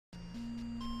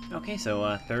Okay,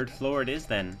 so third floor it is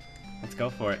then. Let's go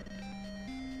for it.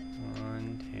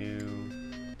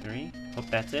 1, 2, 3. Hope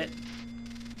that's it.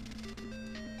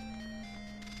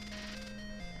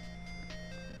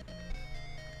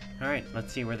 Alright,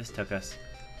 let's see where this took us.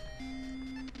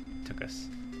 This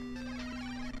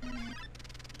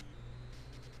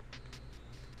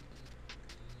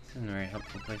isn't a very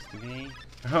helpful place to be.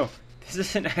 Oh, this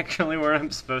isn't actually where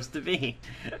I'm supposed to be.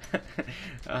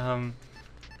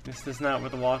 This is not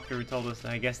what the walkthrough told us.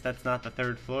 I guess that's not the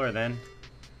third floor then.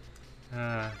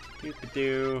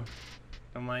 Doop-a-doo.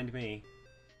 Don't mind me.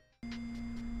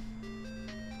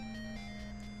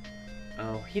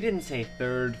 Oh, he didn't say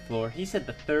third floor. He said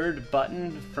the third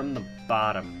button from the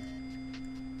bottom.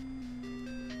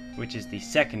 Which is the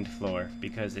second floor,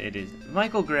 because it is...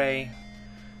 Michael Gray,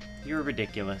 you're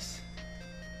ridiculous.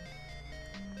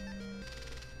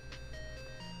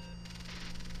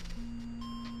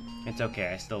 It's okay,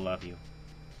 I still love you.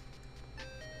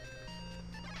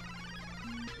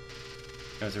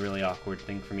 That was a really awkward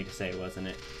thing for me to say, wasn't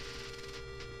it?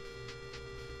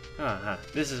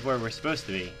 This is where we're supposed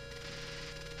to be.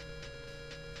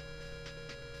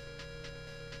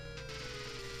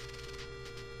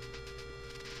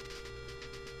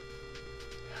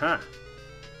 Huh.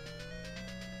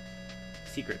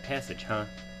 Secret passage, huh?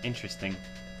 Interesting.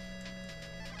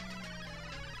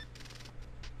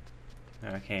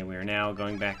 Okay, we're now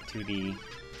going back to the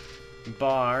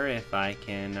bar, if I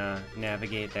can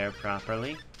navigate there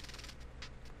properly.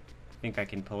 I think I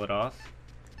can pull it off,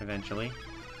 eventually.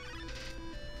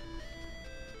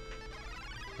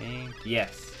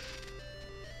 Yes.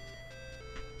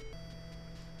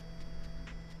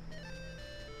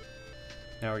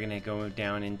 Now we're gonna go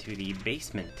down into the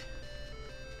basement.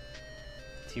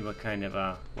 See what kind of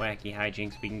wacky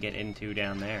hijinks we can get into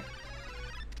down there.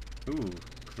 Ooh,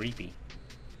 creepy.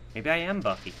 Maybe I am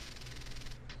Buffy.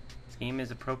 This game is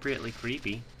appropriately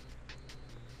creepy.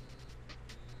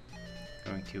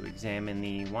 Going to examine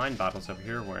the wine bottles over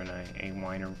here. We're in a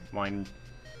wine.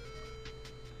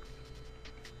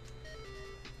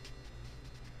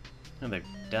 Oh, they're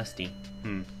dusty.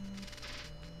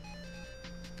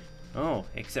 Oh,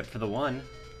 except for the one.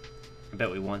 I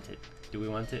bet we want it. Do we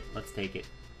want it? Let's take it.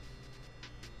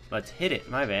 Let's hit it.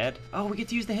 My bad. Oh, we get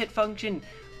to use the hit function.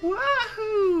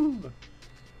 Wahoo!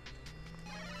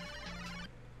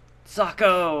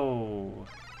 Socko!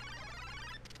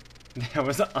 That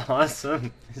was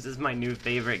awesome. This is my new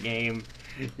favorite game.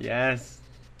 Yes.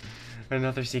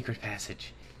 Another secret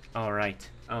passage. Alright.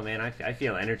 Oh man, I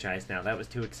feel energized now. That was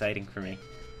too exciting for me.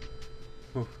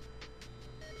 Whew.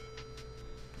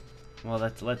 Well,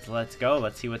 let's go.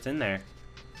 Let's see what's in there.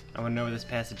 I want to know where this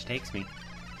passage takes me.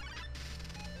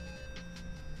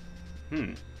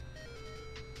 We're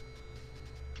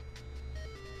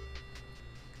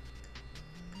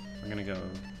gonna go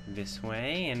this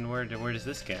way, and where does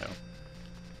this go?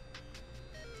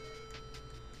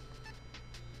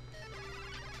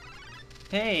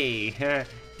 Hey!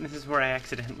 This is where I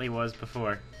accidentally was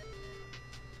before.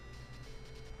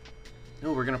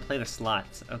 Oh, we're gonna play the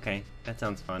slots. Okay, that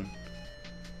sounds fun.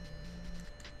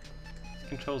 These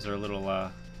controls are a little,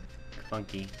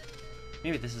 clunky.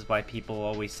 Maybe this is why people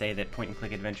always say that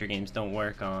point-and-click adventure games don't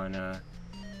work on,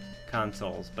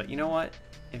 consoles. But you know what?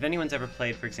 If anyone's ever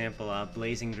played, for example,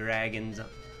 Blazing Dragons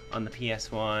on the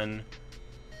PS1,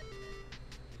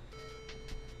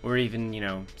 or even, you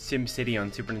know, SimCity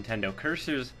on Super Nintendo,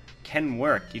 cursors can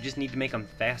work. You just need to make them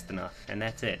fast enough, and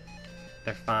that's it.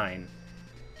 They're fine.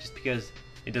 Just because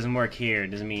it doesn't work here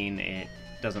doesn't mean it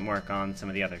doesn't work on some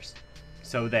of the others.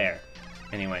 So there.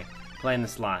 Anyway, playing the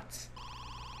slots.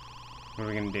 What are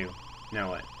we gonna do? Now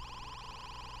what?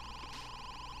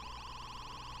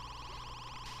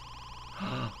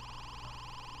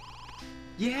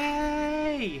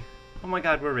 Yay! Oh my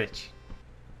god, we're rich.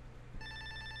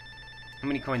 How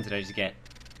many coins did I just get?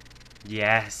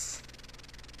 Yes!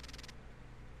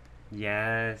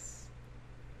 Yes!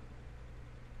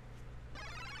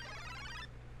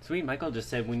 Sweet, Michael just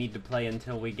said we need to play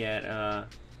until we get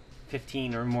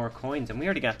 15 or more coins, and we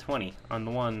already got 20 on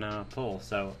the one pull,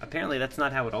 so apparently that's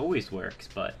not how it always works,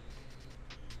 but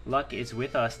luck is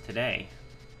with us today.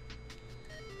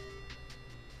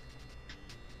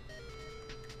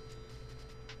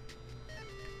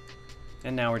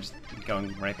 And now we're just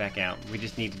going right back out. We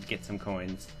just need to get some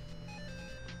coins.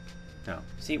 Oh,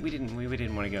 see, we didn't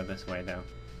want to go this way though.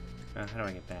 How do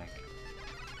I get back?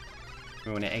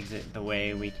 We want to exit the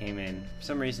way we came in. For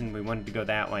some reason, we wanted to go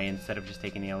that way instead of just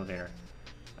taking the elevator.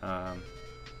 I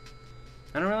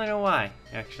don't really know why,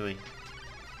 actually.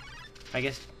 I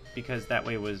guess because that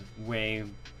way was way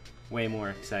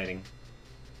more exciting.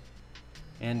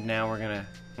 And now we're gonna...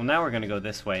 Well, now we're gonna go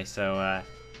this way, so,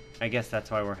 I guess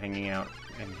that's why we're hanging out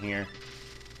in here.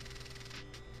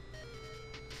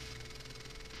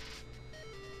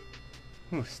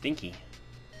 Ooh, stinky.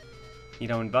 You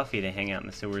know, in Buffy, they hang out in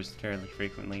the sewers fairly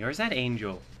frequently. Or is that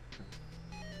Angel?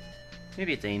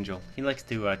 Maybe it's Angel. He likes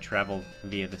to travel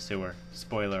via the sewer.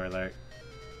 Spoiler alert.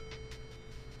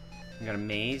 We got a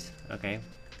maze. Okay.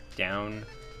 Down.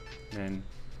 And then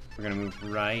we're gonna move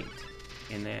right.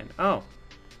 And then... Oh!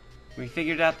 We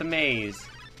figured out the maze.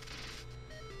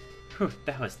 Whew,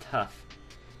 that was tough.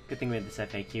 Good thing we had this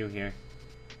FAQ here.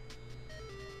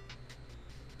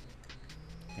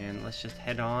 And let's just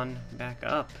head on back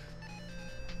up.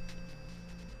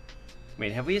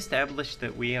 Wait, have we established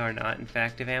that we are not in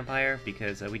fact a vampire?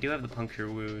 Because we do have the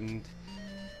puncture wound.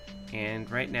 And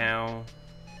right now,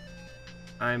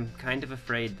 I'm kind of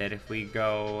afraid that if we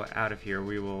go out of here,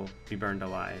 we will be burned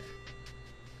alive.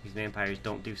 These vampires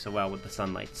don't do so well with the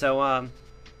sunlight. So,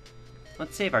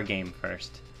 let's save our game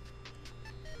first.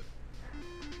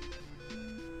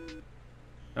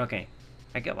 Okay.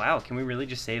 Wow, can we really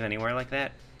just save anywhere like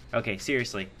that? Okay,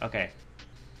 seriously. Okay.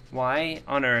 Why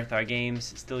on earth are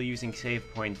games still using save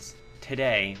points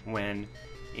today when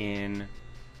in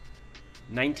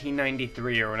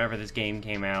 1993 or whenever this game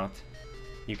came out,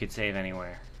 you could save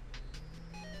anywhere?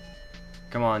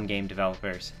 Come on, game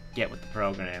developers. Get with the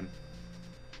program.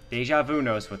 Deja Vu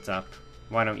knows what's up.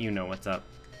 Why don't you know what's up?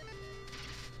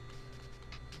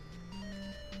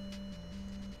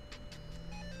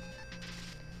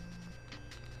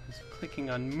 Clicking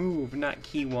on move, not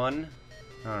key 1.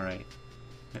 Alright.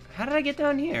 How did I get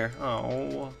down here?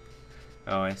 Oh.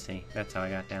 Oh, I see. That's how I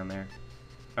got down there.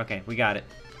 Okay, we got it.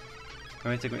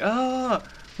 Oh, it took me. Oh!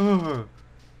 Oh!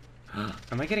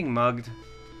 Am I getting mugged?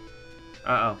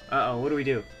 Uh-oh. Uh-oh. What do we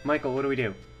do? Michael, what do we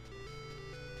do?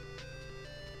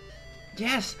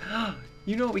 Yes!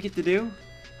 You know what we get to do?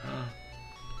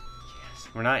 Yes.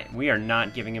 We are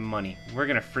not giving him money. We're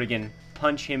gonna friggin'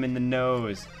 punch him in the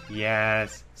nose.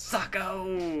 Yes.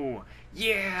 Sucko!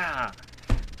 Yeah!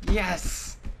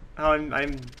 Yes! Oh,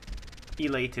 I'm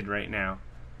elated right now.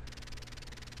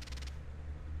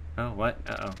 Oh, what?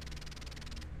 Uh-oh.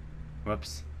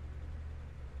 Whoops.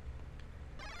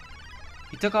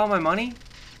 He took all my money?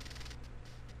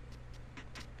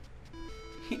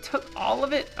 He took all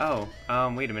of it? Oh,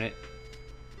 wait a minute.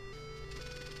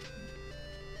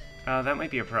 That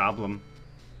might be a problem.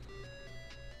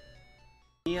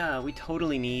 Yeah, we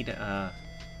totally need,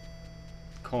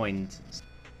 coins.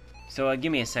 So,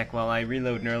 give me a sec while I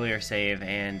reload an earlier save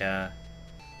and,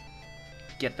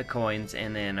 get the coins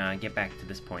and then, get back to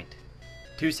this point.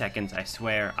 2 seconds, I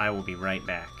swear, I will be right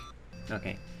back.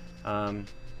 Okay,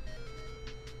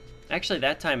 actually,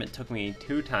 that time it took me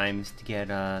 2 times to get,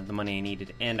 the money I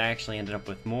needed, and I actually ended up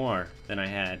with more than I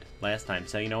had last time.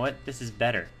 So, you know what? This is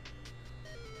better.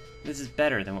 This is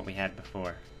better than what we had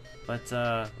before. Let's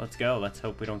go. Let's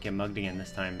hope we don't get mugged again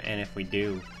this time. And if we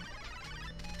do,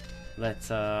 let's,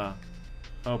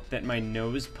 hope that my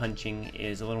nose punching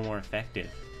is a little more effective.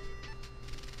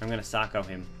 I'm gonna Sacco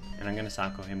him, and I'm gonna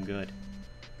Sacco him good.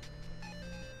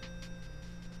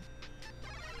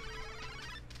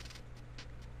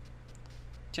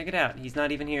 Check it out. He's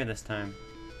not even here this time.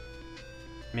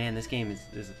 Man, this game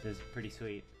is pretty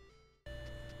sweet.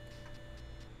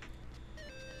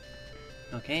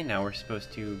 Okay, now we're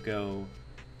supposed to go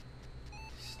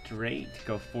straight,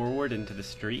 go forward into the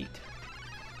street.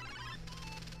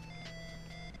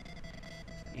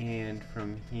 And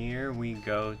from here we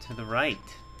go to the right.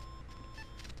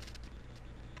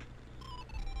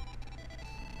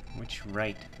 Which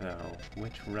right, though?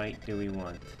 Which right do we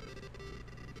want?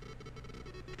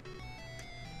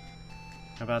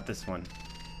 How about this one?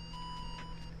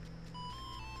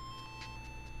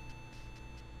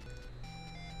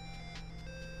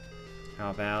 How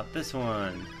about this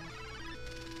one?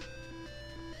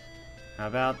 How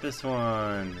about this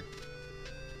one?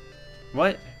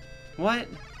 What? What?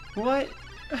 What?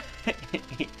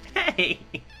 Hey!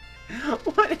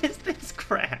 What is this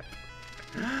crap?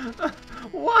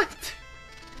 What?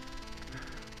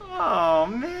 Oh,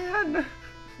 man!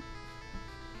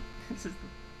 This is...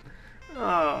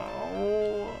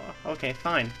 Oh... Okay,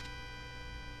 fine.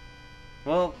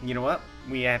 Well, you know what?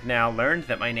 We have now learned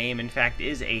that my name, in fact,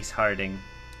 is Ace Harding.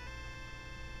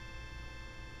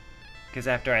 Because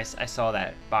after I saw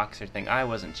that boxer thing, I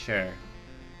wasn't sure.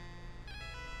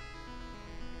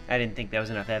 I didn't think that was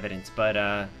enough evidence,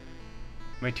 but,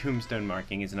 my tombstone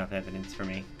marking is enough evidence for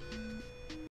me.